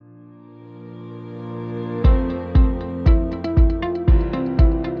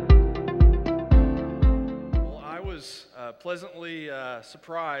pleasantly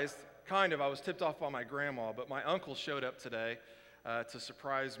surprised. I was tipped off by my grandma, but my uncle showed up today to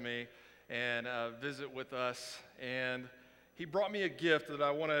surprise me and visit with us. And he brought me a gift that I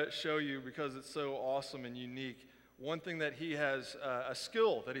want to show you because it's so awesome and unique. One thing that he has, a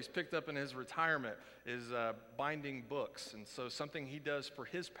skill that he's picked up in his retirement is binding books. And so something he does for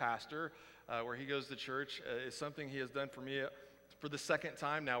his pastor, where he goes to church, is something he has done for me for the second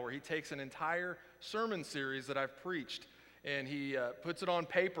time now, where he takes an entire sermon series that I've preached and he puts it on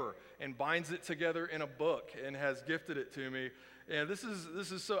paper and binds it together in a book and has gifted it to me. And this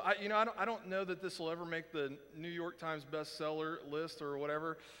is so, I don't know that this will ever make the New York Times bestseller list or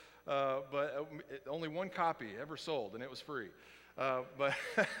whatever, but only one copy ever sold, and it was free. But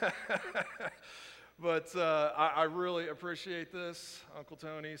I really appreciate this, Uncle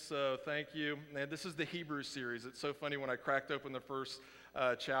Tony, so thank you. And this is the Hebrews series. It's so funny, when I cracked open the first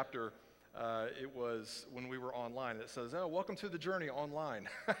chapter, it was when we were online. It says, "Oh, welcome to the journey online."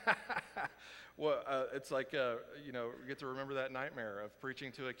 Well, it's like, we get to remember that nightmare of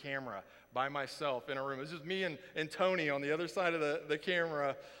preaching to a camera by myself in a room. It was just me and Tony on the other side of the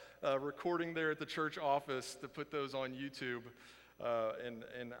camera, recording there at the church office to put those on YouTube.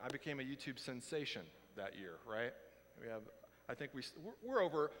 And I became a YouTube sensation that year, right? I think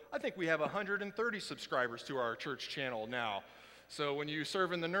we have 130 subscribers to our church channel now. So when you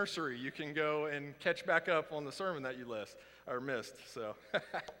serve in the nursery, you can go and catch back up on the sermon that you missed. So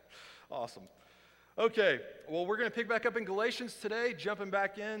awesome. Okay, well, we're going to pick back up in Galatians today, jumping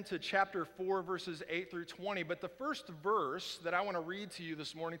back into chapter 4, verses 8 through 20. But the first verse that I want to read to you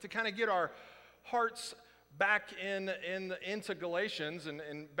this morning to kind of get our hearts back into Galatians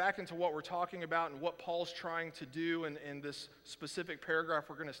and back into what we're talking about and what Paul's trying to do in this specific paragraph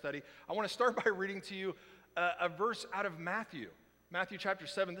we're going to study, I want to start by reading to you a verse out of Matthew chapter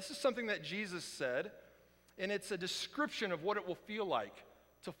 7. This is something that Jesus said, and it's a description of what it will feel like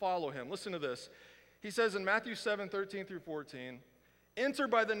to follow him. Listen to this. He says in Matthew 7, 13 through 14, "Enter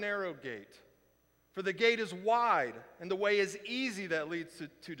by the narrow gate, for the gate is wide, and the way is easy that leads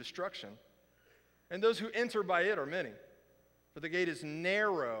to destruction. And those who enter by it are many. For the gate is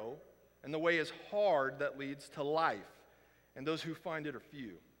narrow, and the way is hard that leads to life, and those who find it are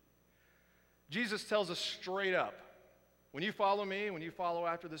few." Jesus tells us straight up, when you follow me, when you follow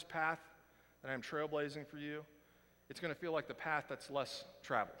after this path that I am trailblazing for you, it's going to feel like the path that's less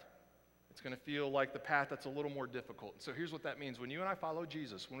traveled. It's going to feel like the path that's a little more difficult. So here's what that means. When you and I follow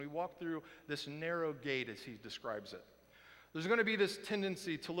Jesus, when we walk through this narrow gate as he describes it, there's going to be this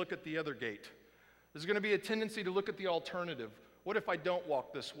tendency to look at the other gate. There's going to be a tendency to look at the alternative. What if I don't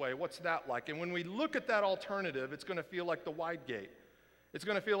walk this way? What's that like? And when we look at that alternative, it's going to feel like the wide gate. It's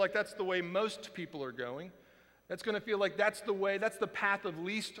going to feel like that's the way most people are going. That's going to feel like that's the path of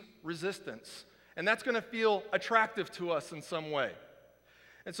least resistance. And that's going to feel attractive to us in some way.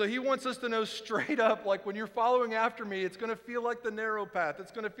 And so he wants us to know straight up, like when you're following after me, it's going to feel like the narrow path.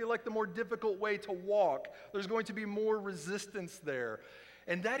 It's going to feel like the more difficult way to walk. There's going to be more resistance there.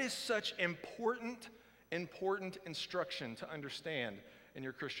 And that is such important instruction to understand in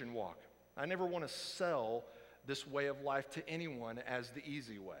your Christian walk. I never want to sell this way of life to anyone as the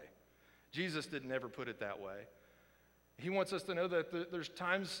easy way. Jesus didn't ever put it that way. He wants us to know that there's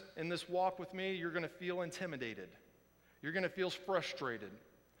times in this walk with me, you're going to feel intimidated. You're going to feel frustrated.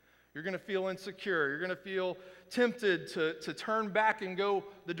 You're going to feel insecure. You're going to feel tempted to turn back and go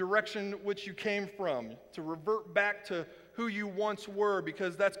the direction which you came from, to revert back to who you once were,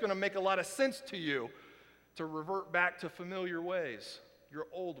 because that's going to make a lot of sense to you, to revert back to familiar ways, your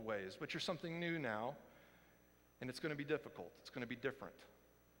old ways. But you're something new now, and it's going to be difficult. It's going to be different.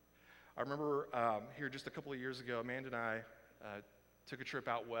 I remember here just a couple of years ago, Amanda and I took a trip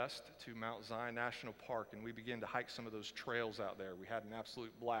out west to Mount Zion National Park, and we began to hike some of those trails out there. We had an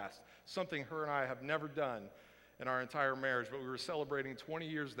absolute blast, something her and I have never done in our entire marriage, but we were celebrating 20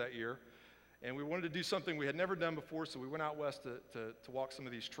 years that year, and we wanted to do something we had never done before, so we went out west to walk some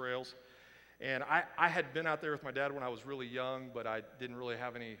of these trails. And I had been out there with my dad when I was really young, but I didn't really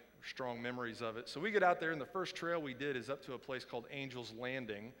have any strong memories of it. So we get out there, and the first trail we did is up to a place called Angel's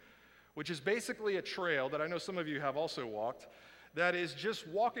Landing, which is basically a trail that I know some of you have also walked, that is just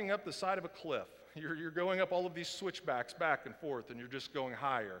walking up the side of a cliff. You're going up all of these switchbacks back and forth, and you're just going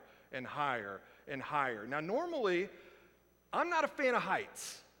higher and higher and higher. Now, normally, I'm not a fan of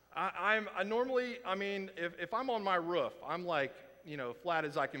heights. If I'm on my roof, I'm like, flat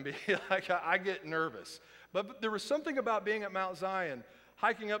as I can be. Like I get nervous. But there was something about being at Mount Zion,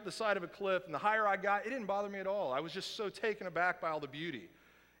 hiking up the side of a cliff, and the higher I got, it didn't bother me at all. I was just so taken aback by all the beauty.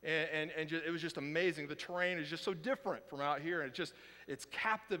 It was just amazing. The terrain is just so different from out here, and it's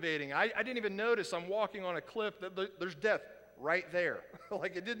captivating. I didn't even notice I'm walking on a cliff that there's death right there.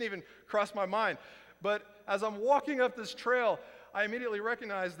 Like, it didn't even cross my mind. But as I'm walking up this trail, I immediately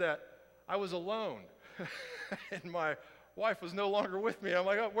recognized that I was alone, and my wife was no longer with me. I'm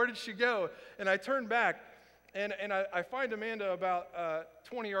like, oh, where did she go? And I turned back, and I find Amanda about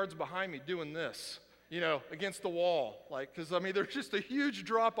 20 yards behind me doing this, against the wall. Because, there's just a huge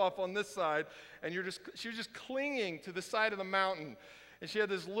drop-off on this side, and she was just clinging to the side of the mountain, and she had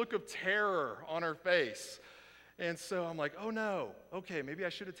this look of terror on her face. And so I'm like, oh no, okay, maybe I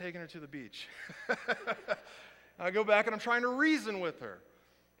should have taken her to the beach. I go back and I'm trying to reason with her.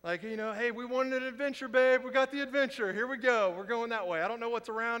 Like, hey, we wanted an adventure, babe. We got the adventure. Here we go. We're going that way. I don't know what's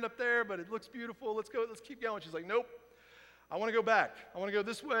around up there, but it looks beautiful. Let's go. Let's keep going. She's like, nope. I want to go back. I want to go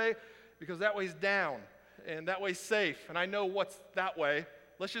this way because that way's down and that way's safe. And I know what's that way.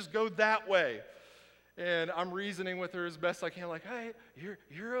 Let's just go that way. And I'm reasoning with her as best I can, like, hey,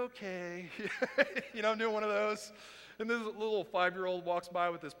 you're okay. I'm doing one of those. And this little 5-year-old walks by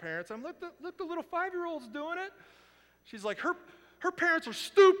with his parents. I'm look, the little 5-year-old's doing it. She's like, her parents are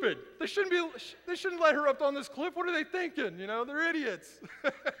stupid. They shouldn't let her up on this cliff. What are they thinking? They're idiots.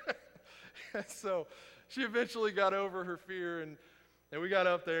 And so she eventually got over her fear, and we got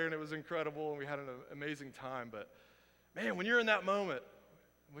up there, and it was incredible, and we had an amazing time. But man, when you're in that moment,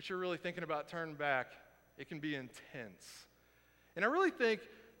 what you're really thinking about turning back, it can be intense. And I really think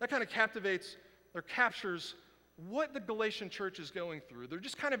that kind of captures what the Galatian church is going through. They're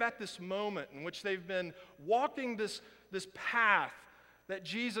just kind of at this moment in which they've been walking this path that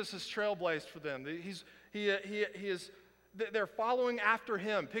Jesus has trailblazed for them. They're following after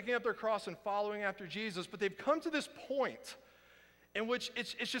him, picking up their cross and following after Jesus, but they've come to this point in which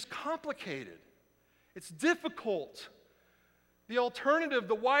it's just complicated. It's difficult. The alternative,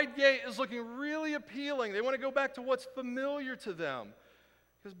 the wide gate, is looking really appealing. They want to go back to what's familiar to them.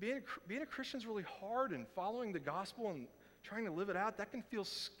 Because being a Christian is really hard, and following the gospel and trying to live it out, that can feel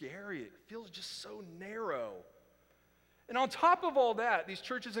scary. It feels just so narrow. And on top of all that, these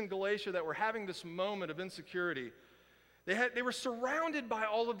churches in Galatia that were having this moment of insecurity, they were surrounded by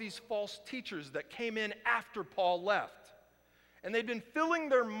all of these false teachers that came in after Paul left. And they'd been filling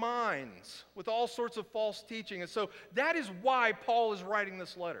their minds with all sorts of false teaching. And so that is why Paul is writing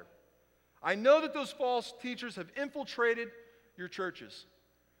this letter. I know that those false teachers have infiltrated your churches.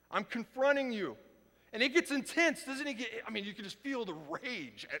 I'm confronting you. And it gets intense, doesn't it? You can just feel the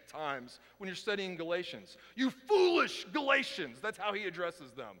rage at times when you're studying Galatians. You foolish Galatians, that's how he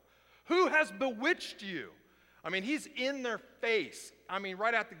addresses them. Who has bewitched you? He's in their face.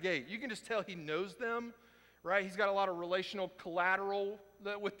 Right out the gate. You can just tell he knows them. Right? He's got a lot of relational collateral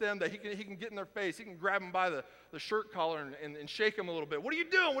with them that he can get in their face. He can grab them by the shirt collar and shake them a little bit. What are you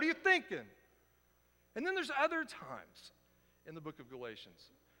doing? What are you thinking? And then there's other times in the book of Galatians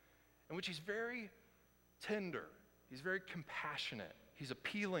in which he's very tender. He's very compassionate. He's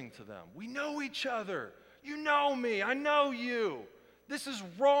appealing to them. We know each other. You know me. I know you. This is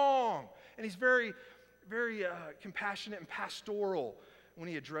wrong. And he's very, very compassionate and pastoral when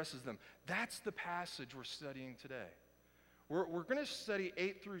he addresses them. That's the passage we're studying today. We're going to study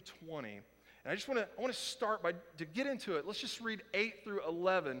 8 through 20. And I want to start to get into it. Let's just read 8 through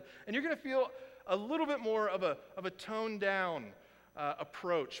 11. And you're going to feel a little bit more of a toned down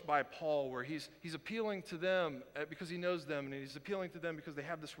approach by Paul, where he's appealing to them because he knows them, and he's appealing to them because they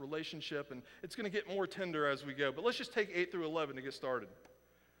have this relationship, and it's going to get more tender as we go. But let's just take 8 through 11 to get started.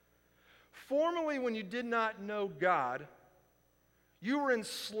 Formerly, when you did not know God, you were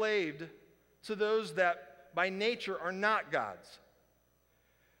enslaved to those that by nature are not God's.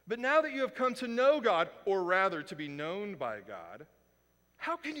 But now that you have come to know God, or rather to be known by God,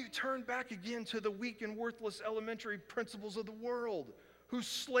 how can you turn back again to the weak and worthless elementary principles of the world, whose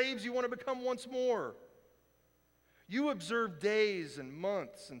slaves you want to become once more? You observe days and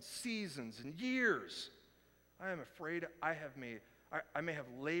months and seasons and years. I am afraid I may have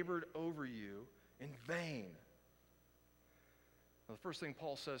labored over you in vain. Well, the first thing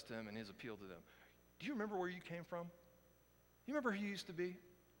Paul says to him in his appeal to them, do you remember where you came from? You remember who you used to be?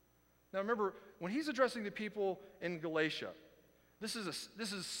 Now remember, when he's addressing the people in Galatia, this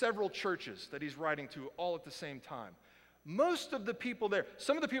is several churches that he's writing to all at the same time. Most of the people there,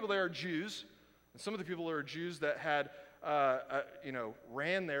 some of the people there are Jews, and some of the people there are Jews that had,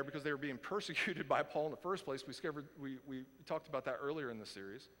 ran there because they were being persecuted by Paul in the first place. We talked about that earlier in the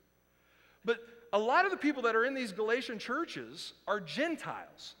series. But a lot of the people that are in these Galatian churches are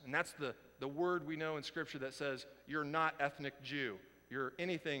Gentiles, and that's the word we know in Scripture that says you're not ethnic Jew. You're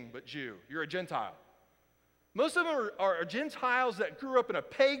anything but Jew. You're a Gentile. Most of them are Gentiles that grew up in a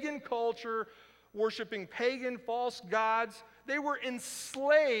pagan culture, worshiping pagan false gods. They were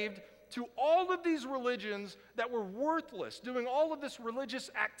enslaved to all of these religions that were worthless, doing all of this religious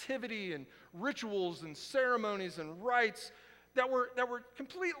activity and rituals and ceremonies and rites that were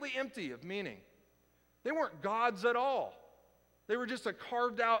completely empty of meaning. They weren't gods at all. They were just a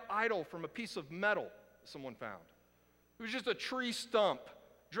carved out idol from a piece of metal someone found. It was just a tree stump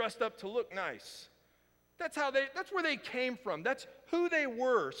dressed up to look nice. That's where they came from. That's who they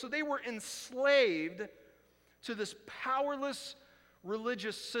were. So they were enslaved to this powerless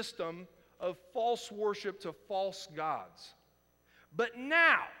religious system of false worship to false gods. But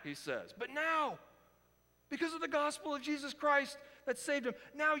now, he says, because of the gospel of Jesus Christ that saved him,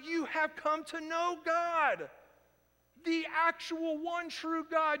 now you have come to know God, the actual one true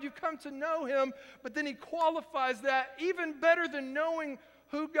God. You've come to know him, but then he qualifies that even better than knowing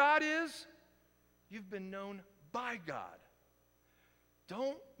who God is. You've been known by God.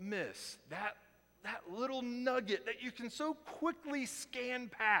 Don't miss that little nugget that you can so quickly scan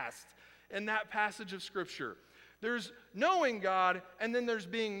past in that passage of Scripture. There's knowing God, and then there's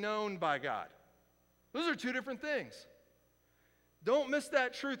being known by God. Those are two different things. Don't miss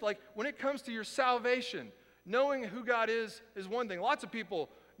that truth. Like when it comes to your salvation, knowing who God is one thing. Lots of people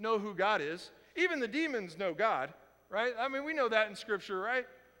know who God is. Even the demons know God, right? I mean, we know that in Scripture, right?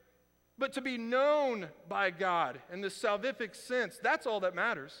 But to be known by God in the salvific sense, that's all that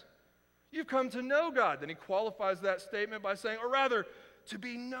matters. You've come to know God. Then he qualifies that statement by saying, or rather, to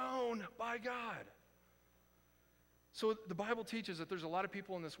be known by God. So the Bible teaches that there's a lot of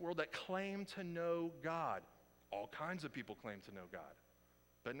people in this world that claim to know God. All kinds of people claim to know God.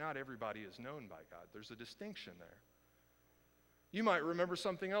 But not everybody is known by God. There's a distinction there. You might remember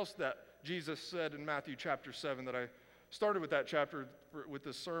something else that Jesus said in Matthew chapter 7 that I started with that chapter with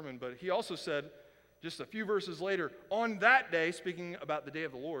this sermon, but he also said just a few verses later, on that day, speaking about the day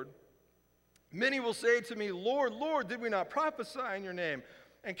of the Lord, many will say to me, Lord, Lord, did we not prophesy in your name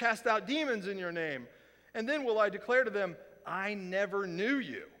and cast out demons in your name? And then will I declare to them, I never knew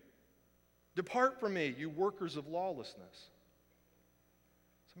you. Depart from me, you workers of lawlessness.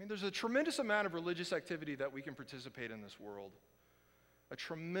 So, I mean, there's a tremendous amount of religious activity that we can participate in this world. A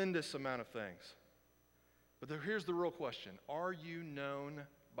tremendous amount of things. But here's the real question. Are you known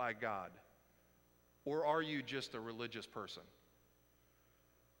by God? Or are you just a religious person?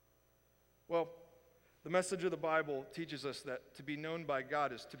 Well, the message of the Bible teaches us that to be known by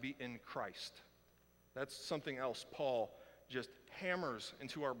God is to be in Christ. That's something else Paul just hammers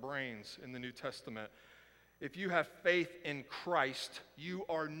into our brains in the New Testament. If you have faith in Christ, you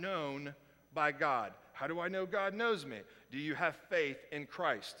are known by God. How do I know God knows me? Do you have faith in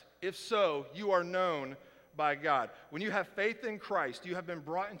Christ? If so, you are known by God. When you have faith in Christ, you have been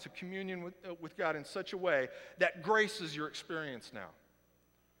brought into communion with God in such a way that grace is your experience now.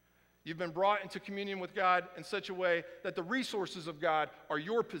 You've been brought into communion with God in such a way that the resources of God are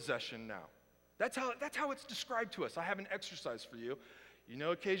your possession now. That's how it's described to us. I have an exercise for you. You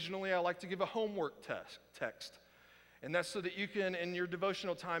know, occasionally I like to give a homework text. And that's so that you can, in your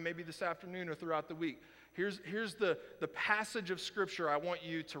devotional time, maybe this afternoon or throughout the week, here's the passage of Scripture I want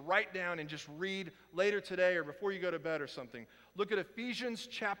you to write down and just read later today or before you go to bed or something. Look at Ephesians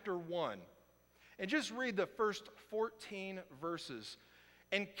chapter 1 and just read the first 14 verses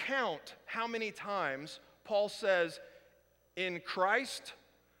and count how many times Paul says, in Christ,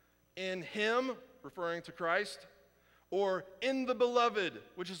 in him, referring to Christ, or in the beloved,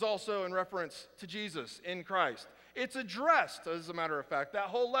 which is also in reference to Jesus, in Christ. It's addressed, as a matter of fact, that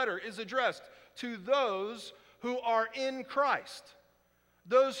whole letter is addressed to those who are in Christ,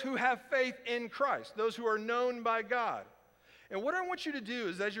 those who have faith in Christ, those who are known by God. And what I want you to do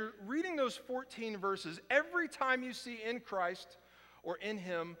is, as you're reading those 14 verses, every time you see in Christ or in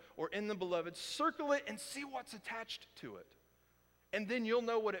him or in the beloved, circle it and see what's attached to it. And then you'll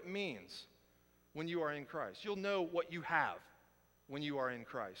know what it means when you are in Christ. You'll know what you have when you are in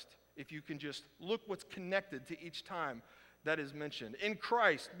Christ, if you can just look what's connected to each time that is mentioned. In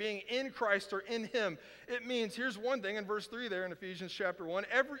Christ, being in Christ or in him, it means, here's one thing in verse 3 there in Ephesians chapter 1,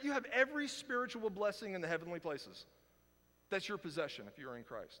 you have every spiritual blessing in the heavenly places. That's your possession if you're in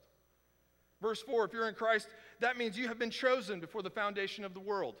Christ. Verse 4, if you're in Christ, that means you have been chosen before the foundation of the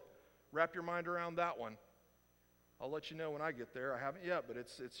world. Wrap your mind around that one. I'll let you know when I get there. I haven't yet, but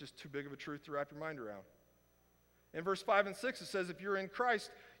it's just too big of a truth to wrap your mind around. In verse 5 and 6, it says, if you're in Christ,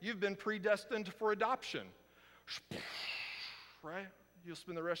 you've been predestined for adoption. Right? You'll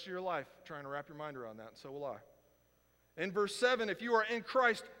spend the rest of your life trying to wrap your mind around that, and so will I. In verse 7, if you are in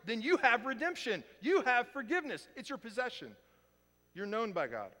Christ, then you have redemption. You have forgiveness. It's your possession. You're known by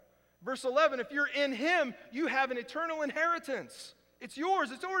God. Verse 11, if you're in him, you have an eternal inheritance. It's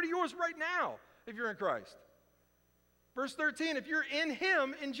yours. It's already yours right now if you're in Christ. Verse 13, if you're in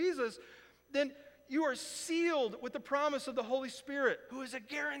him, in Jesus, then you are sealed with the promise of the Holy Spirit, who is a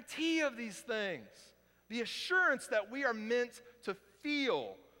guarantee of these things. The assurance that we are meant to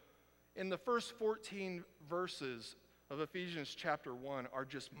feel in the first 14 verses of Ephesians chapter 1 are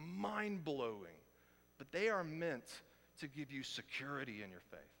just mind-blowing. But they are meant to give you security in your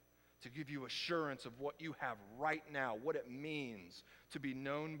faith, to give you assurance of what you have right now, what it means to be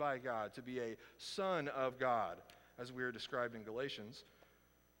known by God, to be a son of God, as we are described in Galatians.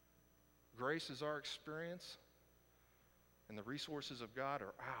 Grace is our experience, and the resources of God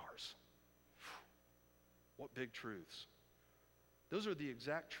are ours. What big truths. Those are the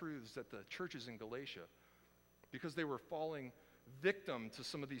exact truths that the churches in Galatia, because they were falling victim to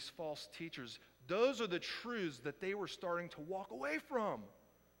some of these false teachers, those are the truths that they were starting to walk away from.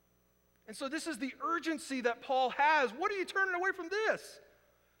 And so this is the urgency that Paul has. What are you turning away from this?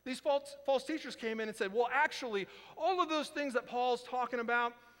 These false teachers came in and said, well, actually, all of those things that Paul's talking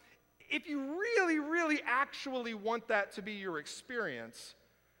about, if you really, really actually want that to be your experience,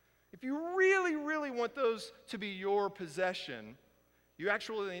 if you really, really want those to be your possession, you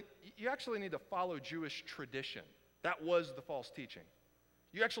actually need to follow Jewish tradition. That was the false teaching.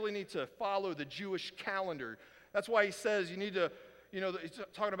 You actually need to follow the Jewish calendar. That's why he says you need to, he's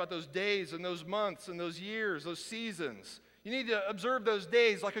talking about those days and those months and those years, those seasons. You need to observe those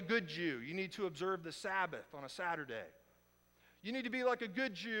days like a good Jew. You need to observe the Sabbath on a Saturday. You need to be like a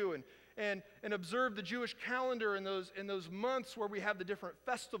good Jew and observe the Jewish calendar in those months where we have the different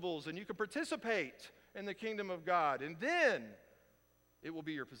festivals, and you can participate in the kingdom of God, and then it will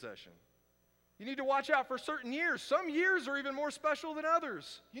be your possession. You need to watch out for certain years. Some years are even more special than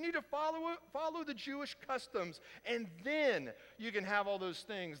others. You need to follow the Jewish customs, and then you can have all those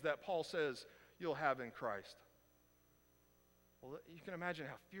things that Paul says you'll have in Christ. Well, you can imagine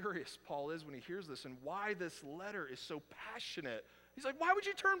how furious Paul is when he hears this and why this letter is so passionate. He's like, why would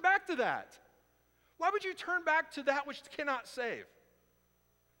you turn back to that? Why would you turn back to that which cannot save?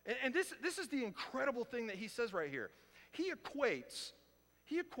 And this is the incredible thing that he says right here. He equates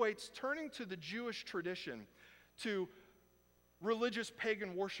turning to the Jewish tradition to religious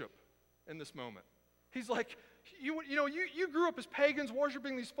pagan worship in this moment. He's like, you grew up as pagans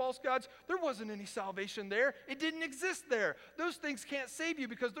worshiping these false gods. There wasn't any salvation there. It didn't exist there. Those things can't save you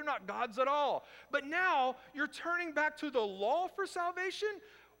because they're not gods at all. But now you're turning back to the law for salvation?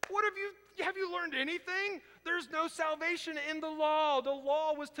 Have you learned anything? There's no salvation in the law. The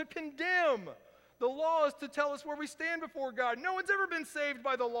law was to condemn. The law is to tell us where we stand before God. No one's ever been saved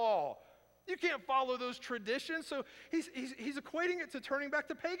by the law. You can't follow those traditions. So he's equating it to turning back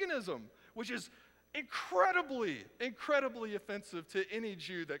to paganism, which is incredibly, incredibly offensive to any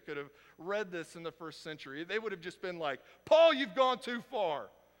Jew that could have read this in the first century. They would have just been like, Paul, you've gone too far.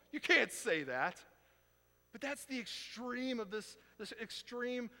 You can't say that. But that's the extreme of this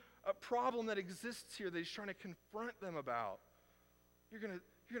extreme problem that exists here that he's trying to confront them about. You're going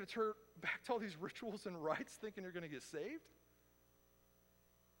to turn back to all these rituals and rites thinking you're going to get saved?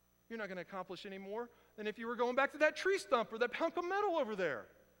 You're not going to accomplish any more than if you were going back to that tree stump or that hunk of metal over there.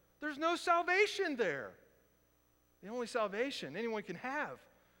 There's no salvation there. The only salvation anyone can have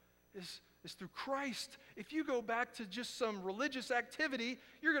is through Christ. If you go back to just some religious activity,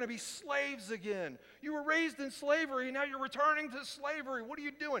 you're going to be slaves again. You were raised in slavery, now you're returning to slavery. What are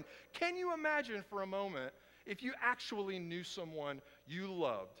you doing? Can you imagine for a moment if you actually knew someone you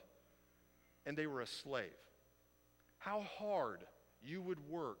loved and they were a slave? How hard you would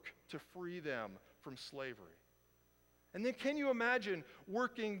work to free them from slavery. And then can you imagine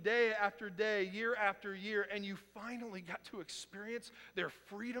working day after day, year after year, and you finally got to experience their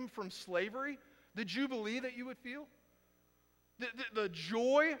freedom from slavery? The jubilee that you would feel? The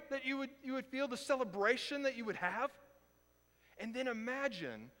joy that you would feel? The celebration that you would have? And then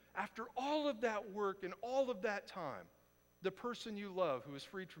imagine, after all of that work and all of that time, the person you love who is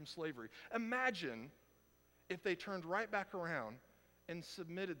freed from slavery. Imagine if they turned right back around and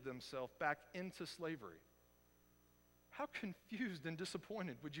submitted themselves back into slavery. How confused and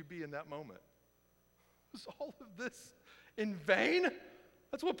disappointed would you be in that moment? Was all of this in vain?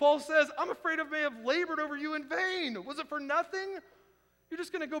 That's what Paul says. I'm afraid I may have labored over you in vain. Was it for nothing? You're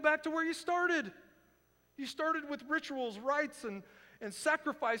just going to go back to where you started. You started with rituals, rites, and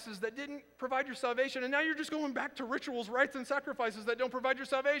sacrifices that didn't provide your salvation, and now you're just going back to rituals, rites, and sacrifices that don't provide your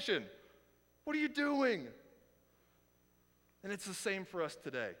salvation. What are you doing? And it's the same for us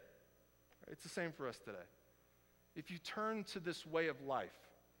today. It's the same for us today. If you turn to this way of life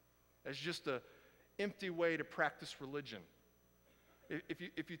as just an empty way to practice religion,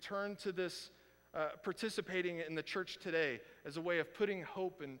 if you turn to this participating in the church today as a way of putting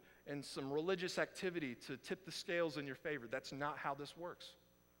hope and some religious activity to tip the scales in your favor, that's not how this works.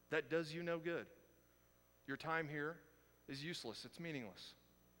 That does you no good. Your time here is useless. It's meaningless.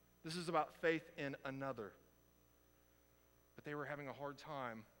 This is about faith in another. But they were having a hard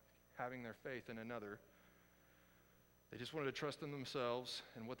time having their faith in another. They just wanted to trust in themselves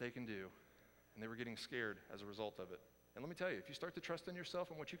and what they can do. And they were getting scared as a result of it. And let me tell you, if you start to trust in yourself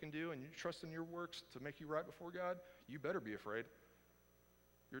and what you can do, and you trust in your works to make you right before God, you better be afraid.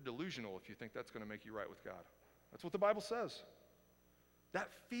 You're delusional if you think that's going to make you right with God. That's what the Bible says. That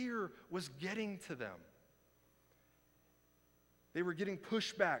fear was getting to them. They were getting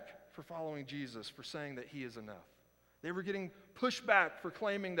pushback for following Jesus, for saying that he is enough. They were getting pushback for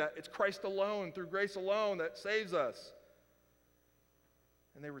claiming that it's Christ alone, through grace alone, that saves us.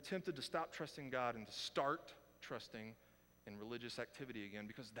 And they were tempted to stop trusting God and to start trusting in religious activity again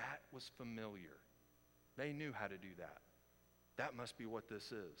because that was familiar. They knew how to do that. That must be what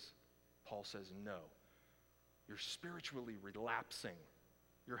this is. Paul says, no. You're spiritually relapsing.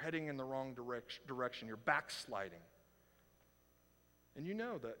 You're heading in the wrong direction. You're backsliding. And you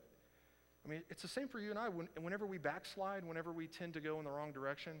know that, it's the same for you and I. Whenever we backslide, whenever we tend to go in the wrong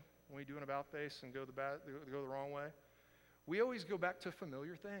direction, when we do an about face and go the wrong way, we always go back to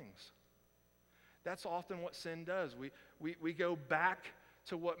familiar things. That's often what sin does. We go back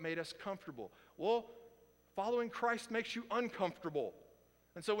to what made us comfortable. Well, following Christ makes you uncomfortable.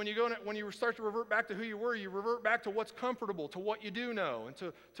 And so when you start to revert back to who you were, you revert back to what's comfortable, to what you do know, and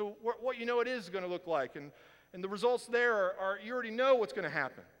to what you know it is going to look like. And the results there are you already know what's going to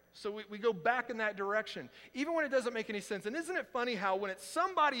happen. So we go back in that direction, even when it doesn't make any sense. And isn't it funny how when it's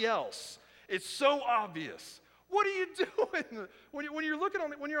somebody else, it's so obvious. What are you doing?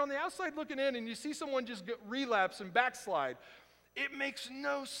 When you're on the outside looking in and you see someone just relapse and backslide, it makes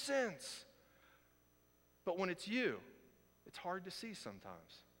no sense. But when it's you, it's hard to see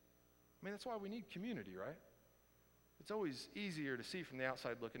sometimes. That's why we need community, right? It's always easier to see from the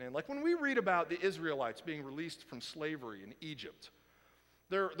outside looking in. Like when we read about the Israelites being released from slavery in Egypt,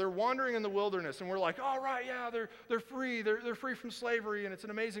 they're wandering in the wilderness, and we're like, all right, yeah, they're free. They're free from slavery, and it's an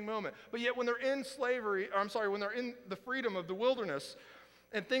amazing moment. But yet when they're in when they're in the freedom of the wilderness,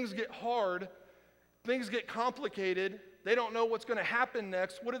 and things get hard, things get complicated, they don't know what's going to happen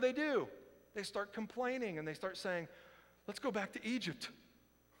next, what do? They start complaining, and they start saying, let's go back to Egypt.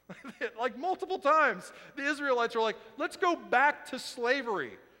 Like multiple times, the Israelites are like, let's go back to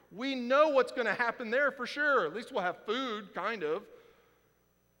slavery. We know what's going to happen there for sure. At least we'll have food, kind of.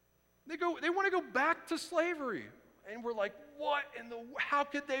 They want to go back to slavery. And we're like, how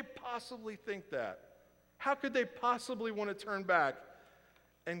could they possibly think that? How could they possibly want to turn back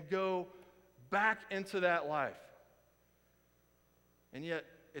and go back into that life? And yet,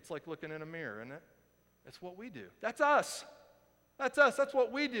 it's like looking in a mirror, isn't it? It's what we do. That's us. That's us. That's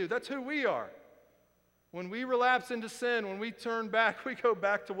what we do. That's who we are. When we relapse into sin, when we turn back, we go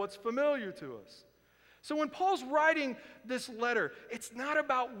back to what's familiar to us. So when Paul's writing this letter, it's not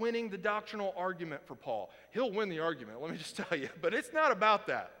about winning the doctrinal argument for Paul. He'll win the argument, let me just tell you, but it's not about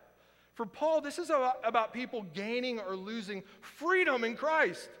that. For Paul, this is about people gaining or losing freedom in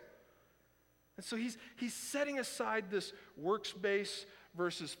Christ. And so he's setting aside this works-based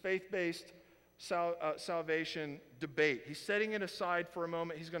versus faith-based salvation debate. He's setting it aside for a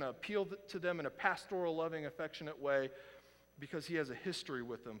moment. He's going to appeal to them in a pastoral, loving, affectionate way because he has a history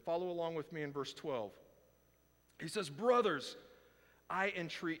with them. Follow along with me in verse 12. He says, brothers, I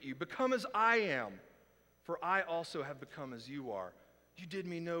entreat you, become as I am, for I also have become as you are. You did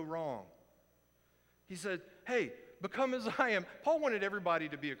me no wrong. He said, hey, become as I am. Paul wanted everybody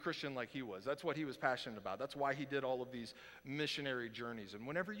to be a Christian like he was. That's what he was passionate about. That's why he did all of these missionary journeys. And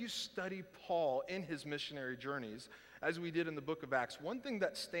whenever you study Paul in his missionary journeys, as we did in the book of Acts, one thing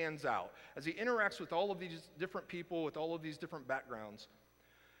that stands out as he interacts with all of these different people, with all of these different backgrounds,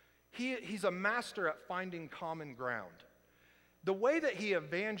 he's a master at finding common ground. The way that he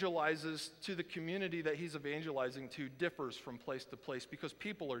evangelizes to the community that he's evangelizing to differs from place to place because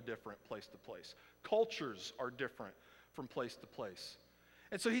people are different place to place. Cultures are different from place to place.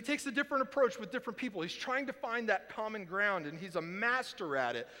 And so he takes a different approach with different people. He's trying to find that common ground, and he's a master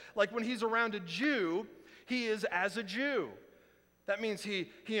at it. Like when he's around a Jew, he is as a Jew. That means he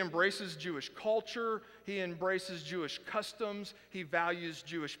embraces Jewish culture, he embraces Jewish customs, he values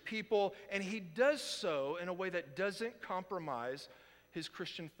Jewish people, and he does so in a way that doesn't compromise his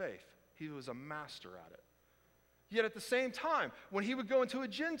Christian faith. He was a master at it. Yet at the same time, when he would go into a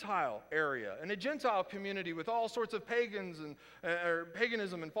Gentile area, and a Gentile community with all sorts of pagans and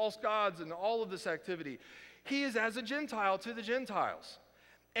paganism and false gods and all of this activity, he is as a Gentile to the Gentiles.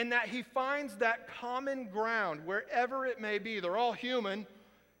 And that he finds that common ground wherever it may be. They're all human.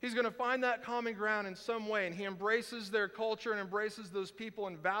 He's going to find that common ground in some way, and he embraces their culture and embraces those people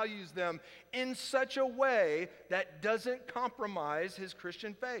and values them in such a way that doesn't compromise his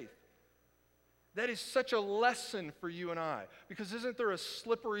Christian faith. That is such a lesson for you and I, because isn't there a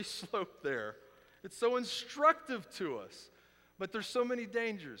slippery slope there? It's so instructive to us, but there's so many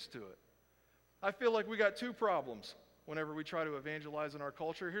dangers to it. I feel like we got two problems whenever we try to evangelize in our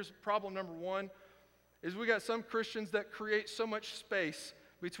culture. Here's problem number one, is we got some Christians that create so much space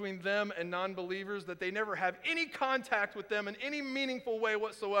between them and non-believers that they never have any contact with them in any meaningful way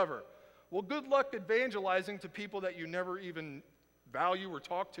whatsoever. Well, good luck evangelizing to people that you never even value or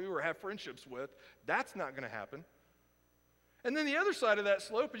talk to or have friendships with. That's not going to happen. And then the other side of that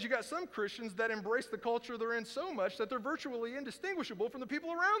slope is you got some Christians that embrace the culture they're in so much that they're virtually indistinguishable from the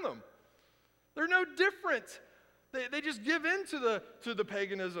people around them. They're no different. They just give in to the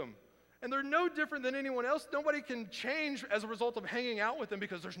paganism. And they're no different than anyone else. Nobody can change as a result of hanging out with them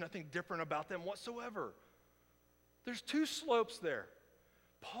because there's nothing different about them whatsoever. There's two slopes there.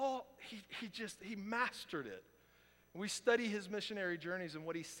 Paul, he mastered it. We study his missionary journeys and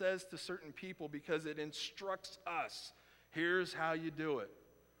what he says to certain people because it instructs us. Here's how you do it.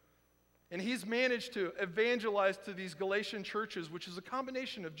 And he's managed to evangelize to these Galatian churches, which is a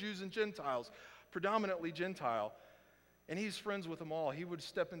combination of Jews and Gentiles, predominantly Gentile. And he's friends with them all. He would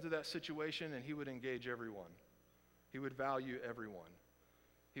step into that situation and he would engage everyone. He would value everyone.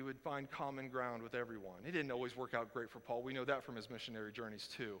 He would find common ground with everyone. It didn't always work out great for Paul. We know that from his missionary journeys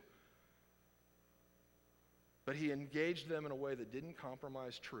too. But he engaged them in a way that didn't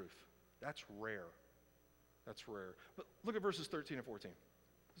compromise truth. That's rare. That's rare. But look at verses 13 and 14.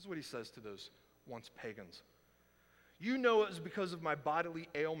 This is what he says to those once pagans. You know it was because of my bodily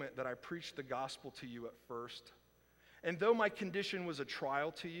ailment that I preached the gospel to you at first. And though my condition was a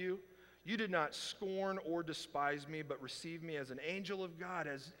trial to you, you did not scorn or despise me, but received me as an angel of God,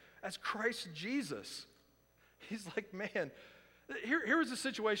 as Christ Jesus. He's like, man, here was the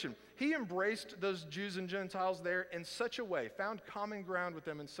situation. He embraced those Jews and Gentiles there in such a way, found common ground with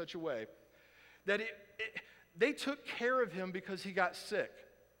them in such a way, that they took care of him because he got sick.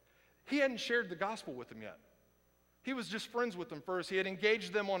 He hadn't shared the gospel with them yet. He was just friends with them first. He had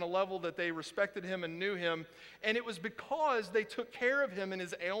engaged them on a level that they respected him and knew him. And it was because they took care of him in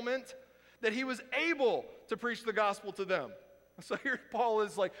his ailment that he was able to preach the gospel to them. So here Paul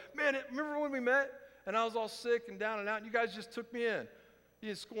is like, man, remember when we met and I was all sick and down and out and you guys just took me in. You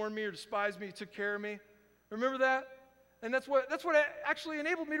didn't scorn me or despise me. You took care of me. Remember that? And that's what actually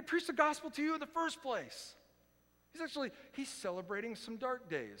enabled me to preach the gospel to you in the first place. He's celebrating some dark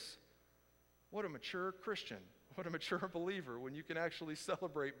days. What a mature Christian. What a mature believer when you can actually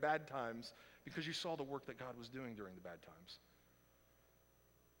celebrate bad times because you saw the work that God was doing during the bad times.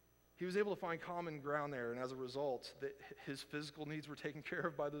 He was able to find common ground there, and as a result, his physical needs were taken care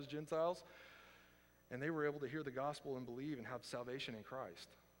of by those Gentiles, and they were able to hear the gospel and believe and have salvation in Christ.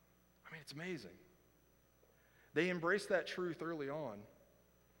 I mean, it's amazing. They embraced that truth early on,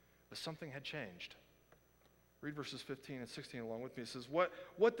 but something had changed. Read verses 15 and 16 along with me. It says,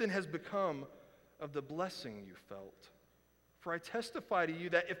 What then has become of the blessing you felt? For I testify to you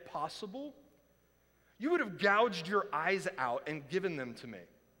that if possible, you would have gouged your eyes out and given them to me.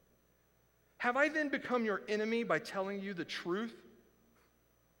 Have I then become your enemy by telling you the truth?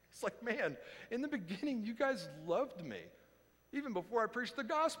 It's like, man, in the beginning, you guys loved me. Even before I preached the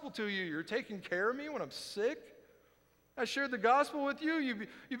gospel to you, you're taking care of me when I'm sick. I shared the gospel with you.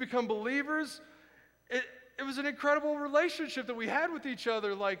 You become believers. It was an incredible relationship that we had with each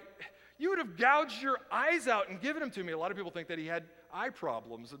other. Like, you would have gouged your eyes out and given them to me. A lot of people think that he had eye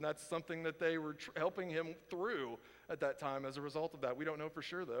problems, and that's something that they were helping him through at that time as a result of that. We don't know for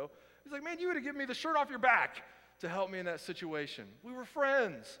sure, though. He's like, man, you would have given me the shirt off your back to help me in that situation. We were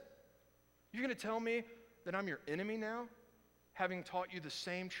friends. You're going to tell me that I'm your enemy now, having taught you the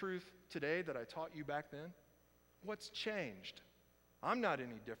same truth today that I taught you back then? What's changed? I'm not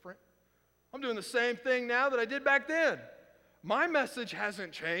any different. I'm doing the same thing now that I did back then. My message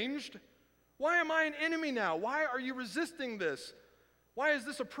hasn't changed. Why am I an enemy now? Why are you resisting this? Why is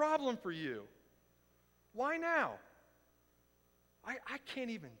this a problem for you? Why now? I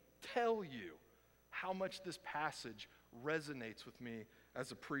can't even tell you how much this passage resonates with me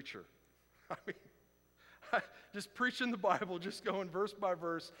as a preacher. I mean, just preaching the Bible, just going verse by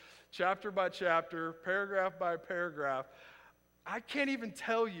verse, chapter by chapter, paragraph by paragraph. I can't even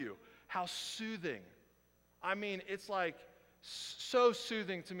tell you how soothing. I mean, it's like so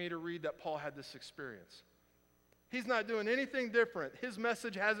soothing to me to read that Paul had this experience. He's not doing anything different. His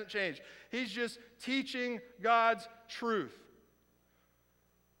message hasn't changed. He's just teaching God's truth.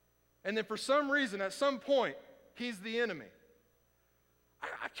 And then for some reason, at some point, he's the enemy.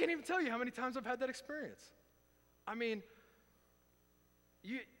 I can't even tell you how many times I've had that experience. I mean,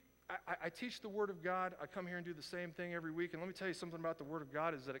 I teach the Word of God. I come here and do the same thing every week. And let me tell you something about the Word of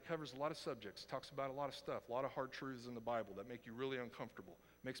God is that it covers a lot of subjects. It talks about a lot of stuff, a lot of hard truths in the Bible that make you really uncomfortable.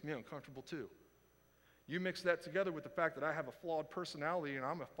 Makes me uncomfortable too. You mix that together with the fact that I have a flawed personality and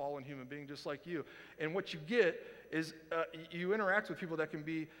I'm a fallen human being just like you. And what you get is you interact with people that can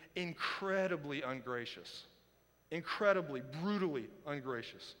be incredibly ungracious. Incredibly, brutally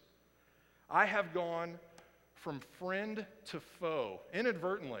ungracious. I have gone from friend to foe,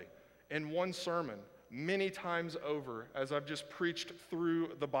 inadvertently, in one sermon, many times over, as I've just preached through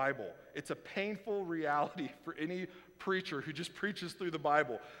the Bible. It's a painful reality for any preacher who just preaches through the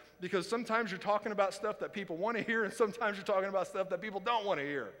Bible, because sometimes you're talking about stuff that people want to hear, and sometimes you're talking about stuff that people don't want to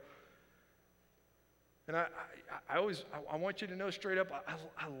hear. And I want you to know straight up,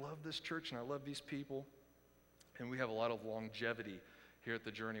 I love this church and I love these people, and we have a lot of longevity here at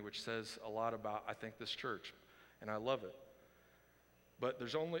The Journey, which says a lot about, I think, this church. And I love it. But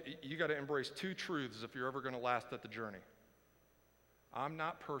you got to embrace two truths if you're ever going to last at The Journey. I'm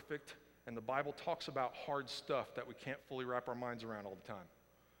not perfect, and the Bible talks about hard stuff that we can't fully wrap our minds around all the time.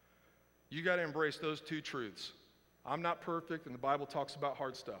 You got to embrace those two truths. I'm not perfect, and the Bible talks about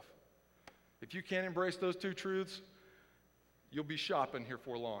hard stuff. If you can't embrace those two truths, you'll be shopping here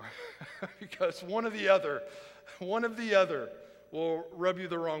for long. Because one of the other will rub you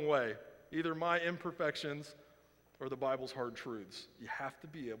the wrong way. Either my imperfections or the Bible's hard truths. You have to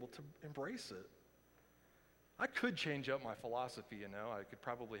be able to embrace it. I could change up my philosophy, I could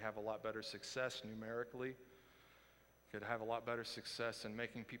probably have a lot better success numerically. Could have a lot better success in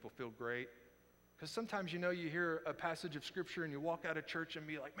making people feel great. Because sometimes, you hear a passage of Scripture and you walk out of church and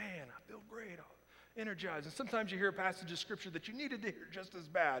be like, man, I feel great, I'm energized. And sometimes you hear a passage of Scripture that you needed to hear just as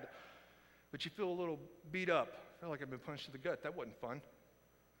bad, but you feel a little beat up. I feel like I've been punched in the gut. That wasn't fun.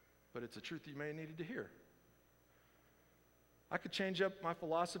 But it's a truth you may have needed to hear. I could change up my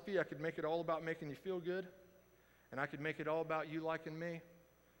philosophy. I could make it all about making you feel good. And I could make it all about you liking me.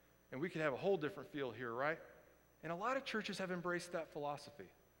 And we could have a whole different feel here, right? And a lot of churches have embraced that philosophy.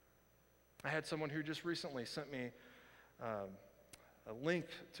 I had someone who just recently sent me a link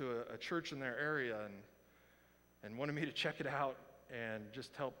to a church in their area and wanted me to check it out and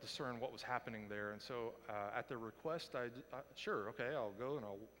just help discern what was happening there. And so at their request, sure, okay, I'll go and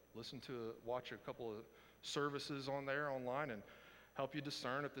I'll watch a couple of services on there online and help you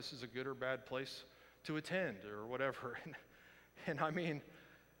discern if this is a good or bad place to attend or whatever. And I mean,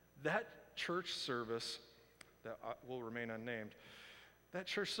 that church service that will remain unnamed, that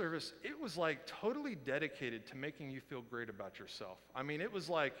church service, it was like totally dedicated to making you feel great about yourself. I mean, it was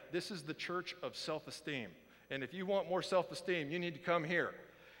like, this is the church of self-esteem. And if you want more self-esteem, you need to come here.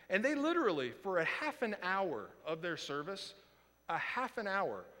 And they literally, for a half an hour of their service,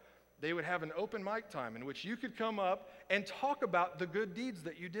 they would have an open mic time in which you could come up and talk about the good deeds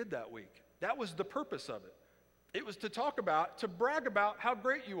that you did that week. That was the purpose of it. It was to brag about how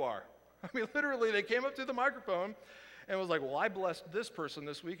great you are. I mean, literally, they came up to the microphone and was like, well, I blessed this person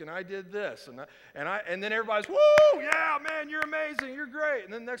this week, and I did this. And then everybody's, woo, yeah, man, you're amazing, you're great.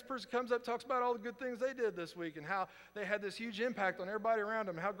 And then the next person comes up, talks about all the good things they did this week and how they had this huge impact on everybody around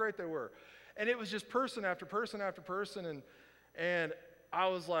them and how great they were. And it was just person after person after person. And I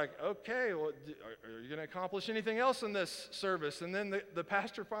was like, okay, well, are you going to accomplish anything else in this service? And then the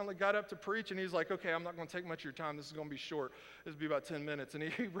pastor finally got up to preach, and he's like, okay, I'm not going to take much of your time. This is going to be short. This will be about 10 minutes. And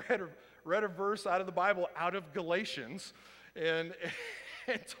he read a verse out of the Bible, out of Galatians, and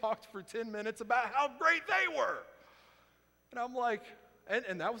talked for 10 minutes about how great they were. And I'm like,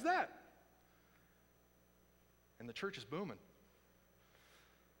 and that was that. And the church is booming.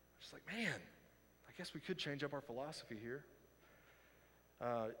 Just like, man, I guess we could change up our philosophy here.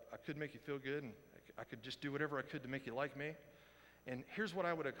 I could make you feel good, and I could just do whatever I could to make you like me. And here's what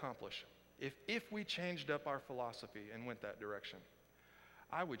I would accomplish. If we changed up our philosophy and went that direction,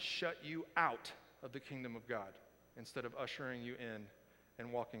 I would shut you out of the kingdom of God instead of ushering you in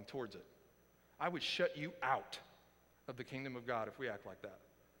and walking towards it. I would shut you out of the kingdom of God if we act like that.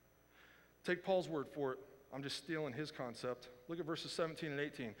 Take Paul's word for it. I'm just stealing his concept. Look at verses 17 and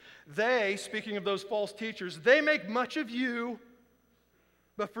 18. They, speaking of those false teachers, they make much of you,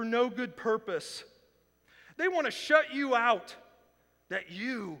 but for no good purpose. They want to shut you out, that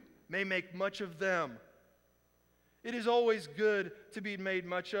you may make much of them. It is always good to be made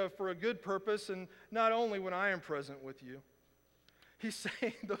much of for a good purpose, and not only when I am present with you. He's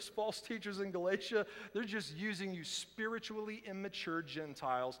saying those false teachers in Galatia, they're just using you spiritually immature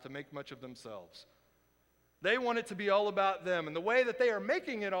Gentiles to make much of themselves. They want it to be all about them. And the way that they are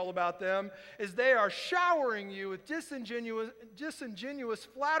making it all about them is they are showering you with disingenuous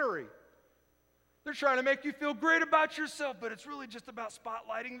flattery. They're trying to make you feel great about yourself, but it's really just about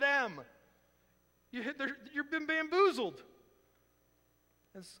spotlighting them. You've been bamboozled.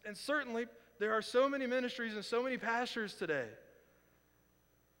 And certainly, there are so many ministries and so many pastors today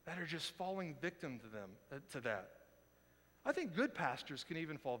that are just falling victim to that. I think good pastors can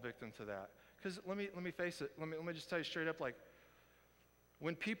even fall victim to that. Because let me face it. Let me just tell you straight up, like,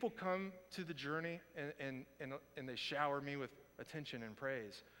 when people come to the journey and they shower me with attention and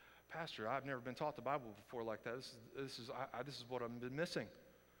praise, Pastor, I've never been taught the Bible before like that. This is what I've been missing.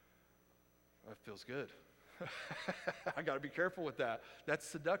 That feels good. I got to be careful with that. That's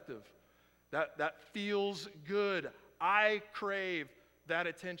seductive. That feels good. I crave that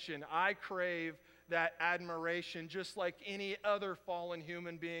attention. I crave that admiration, just like any other fallen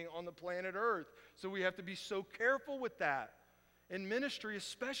human being on the planet Earth. So we have to be so careful with that in ministry,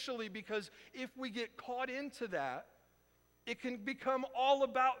 especially because if we get caught into that, it can become all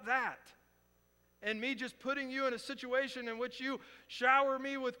about that. And me just putting you in a situation in which you shower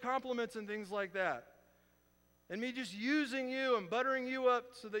me with compliments and things like that. And me just using you and buttering you up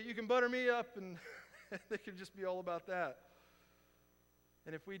so that you can butter me up, and it can just be all about that.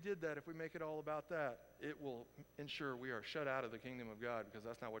 And if we did that, if we make it all about that, it will ensure we are shut out of the kingdom of God, because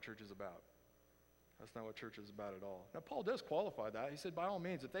that's not what church is about. That's not what church is about at all. Now, Paul does qualify that. He said, by all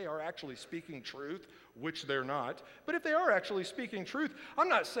means, if they are actually speaking truth, which they're not, but if they are actually speaking truth, I'm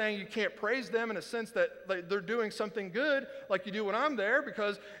not saying you can't praise them in a sense that they're doing something good like you do when I'm there,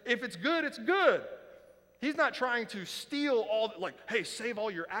 because if it's good, it's good. He's not trying to steal hey, save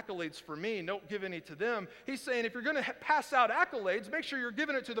all your accolades for me, don't give any to them. He's saying if you're going to pass out accolades, make sure you're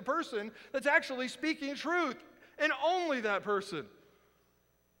giving it to the person that's actually speaking truth, and only that person.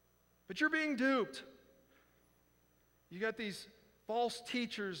 But you're being duped. You got these false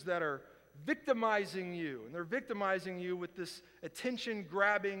teachers that are victimizing you, and they're victimizing you with this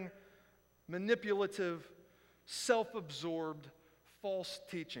attention-grabbing, manipulative, self-absorbed, false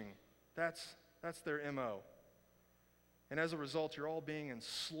teaching. That's their MO. And as a result, you're all being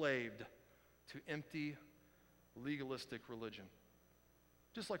enslaved to empty, legalistic religion,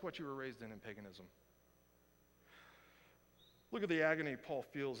 just like what you were raised in paganism. Look at the agony Paul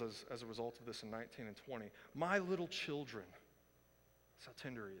feels as a result of this in 19 and 20. My little children, that's how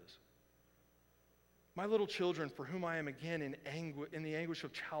tender he is. My little children, for whom I am again in the anguish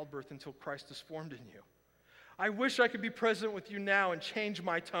of childbirth until Christ is formed in you. I wish I could be present with you now and change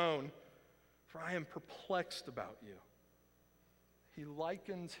my tone, for I am perplexed about you. He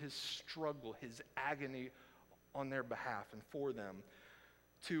likens his struggle, his agony on their behalf and for them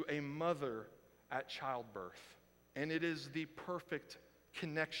to a mother at childbirth. And it is the perfect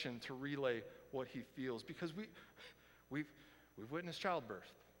connection to relay what he feels, because we've witnessed childbirth.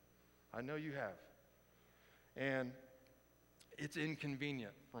 I know you have. And it's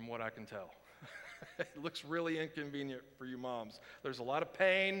inconvenient from what I can tell. It looks really inconvenient for you moms. There's a lot of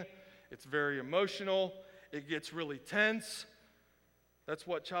pain. It's very emotional. It gets really tense. That's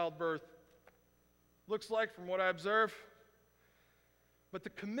what childbirth looks like from what I observe. But the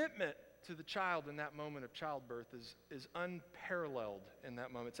commitment to the child in that moment of childbirth is unparalleled in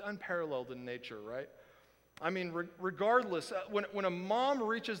that moment. It's unparalleled in nature, right? I mean, regardless, when a mom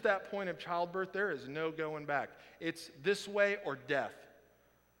reaches that point of childbirth, there is no going back. It's this way or death.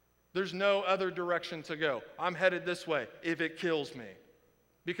 There's no other direction to go. I'm headed this way if it kills me.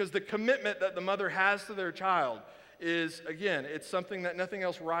 Because the commitment that the mother has to their child is, again, it's something that nothing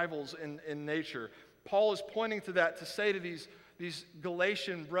else rivals in nature. Paul is pointing to that to say to these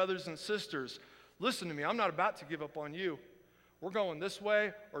Galatian brothers and sisters, listen to me, I'm not about to give up on you. We're going this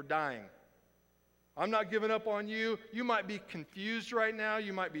way or dying. I'm not giving up on you. You might be confused right now.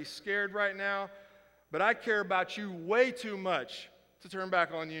 You might be scared right now. But I care about you way too much to turn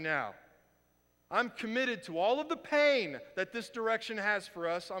back on you now. I'm committed to all of the pain that this direction has for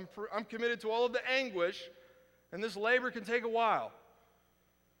us. I'm committed to all of the anguish, and this labor can take a while.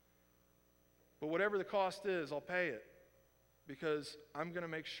 But whatever the cost is, I'll pay it, because I'm going to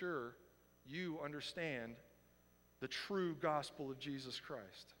make sure you understand the true gospel of Jesus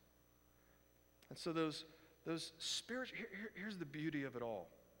Christ. And so those spiritual, here's the beauty of it all.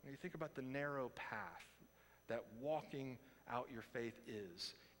 When you think about the narrow path that walking out your faith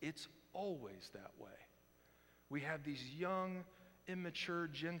is, it's always that way. We have these young, immature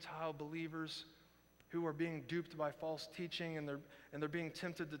Gentile believers, who are being duped by false teaching, and they're being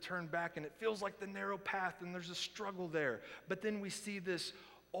tempted to turn back, and it feels like the narrow path, and there's a struggle there. But then we see this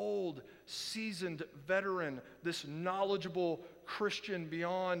old, seasoned veteran, this knowledgeable Christian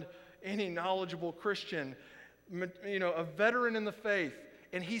beyond any knowledgeable Christian, a veteran in the faith,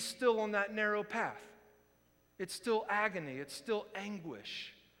 and he's still on that narrow path. It's still agony. It's still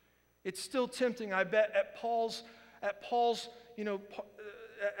anguish. It's still tempting. I bet at Paul's, at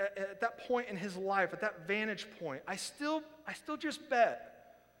that point in his life, at that vantage point, I still just bet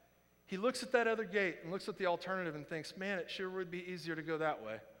he looks at that other gate and looks at the alternative and thinks, man, it sure would be easier to go that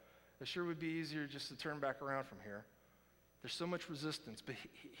way. It sure would be easier just to turn back around from here. There's so much resistance, but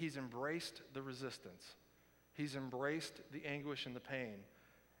he's embraced the resistance. He's embraced the anguish and the pain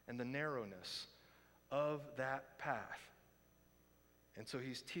and the narrowness of that path. And so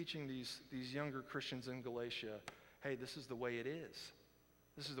he's teaching these younger Christians in Galatia, hey, this is the way it is.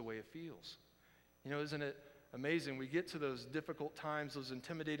 This is the way it feels. Isn't it amazing? We get to those difficult times, those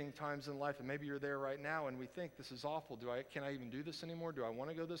intimidating times in life, and maybe you're there right now, and we think, this is awful. Can I even do this anymore? Do I want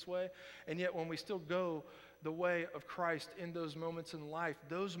to go this way? And yet when we still go the way of Christ in those moments in life,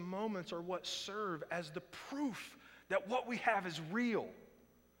 those moments are what serve as the proof that what we have is real.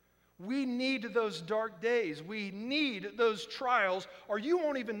 We need those dark days. We need those trials, or you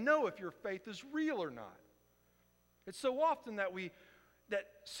won't even know if your faith is real or not. It's so often that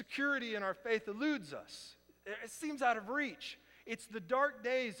security in our faith eludes us. It seems out of reach. It's the dark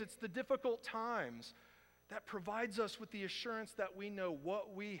days, it's the difficult times that provides us with the assurance that we know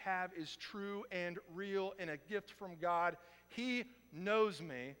what we have is true and real and a gift from God. He knows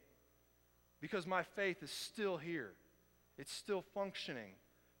me because my faith is still here. It's still functioning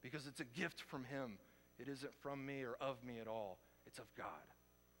because it's a gift from Him. It isn't from me or of me at all. It's of God.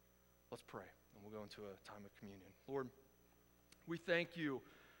 Let's pray, and we'll go into a time of communion. Lord, we thank you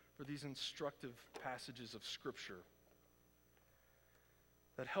for these instructive passages of Scripture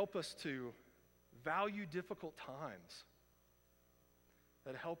that help us to value difficult times,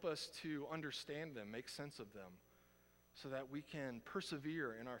 that help us to understand them, make sense of them, so that we can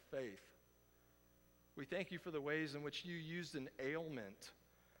persevere in our faith. We thank you for the ways in which you used an ailment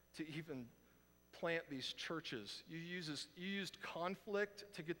to even plant these churches. You used conflict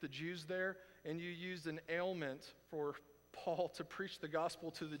to get the Jews there, and you used an ailment for Paul to preach the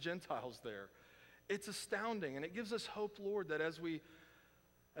gospel to the Gentiles there. It's astounding, and it gives us hope, Lord, that as we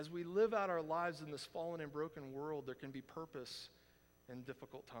live out our lives in this fallen and broken world, there can be purpose in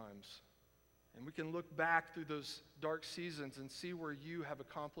difficult times. And we can look back through those dark seasons and see where you have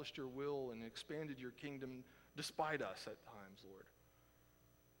accomplished your will and expanded your kingdom despite us at times, Lord.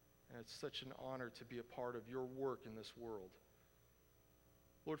 And it's such an honor to be a part of your work in this world.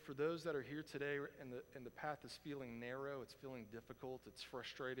 Lord, for those that are here today and the path is feeling narrow, it's feeling difficult, it's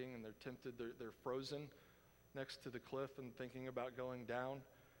frustrating, and they're tempted, they're frozen next to the cliff and thinking about going down,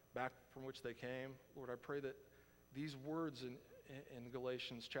 back from which they came. Lord, I pray that these words in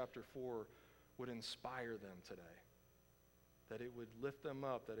Galatians chapter 4 would inspire them today, that it would lift them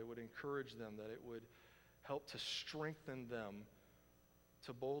up, that it would encourage them, that it would help to strengthen them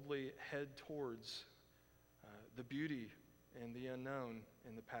to boldly head towards the beauty and the unknown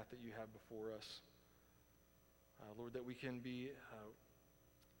in the path that you have before us. Lord, that we can be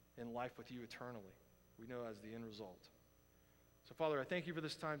in life with you eternally, we know as the end result. So, Father, I thank you for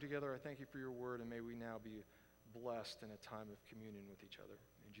this time together. I thank you for your word, and may we now be blessed in a time of communion with each other.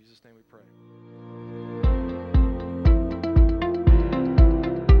 In Jesus' name we pray.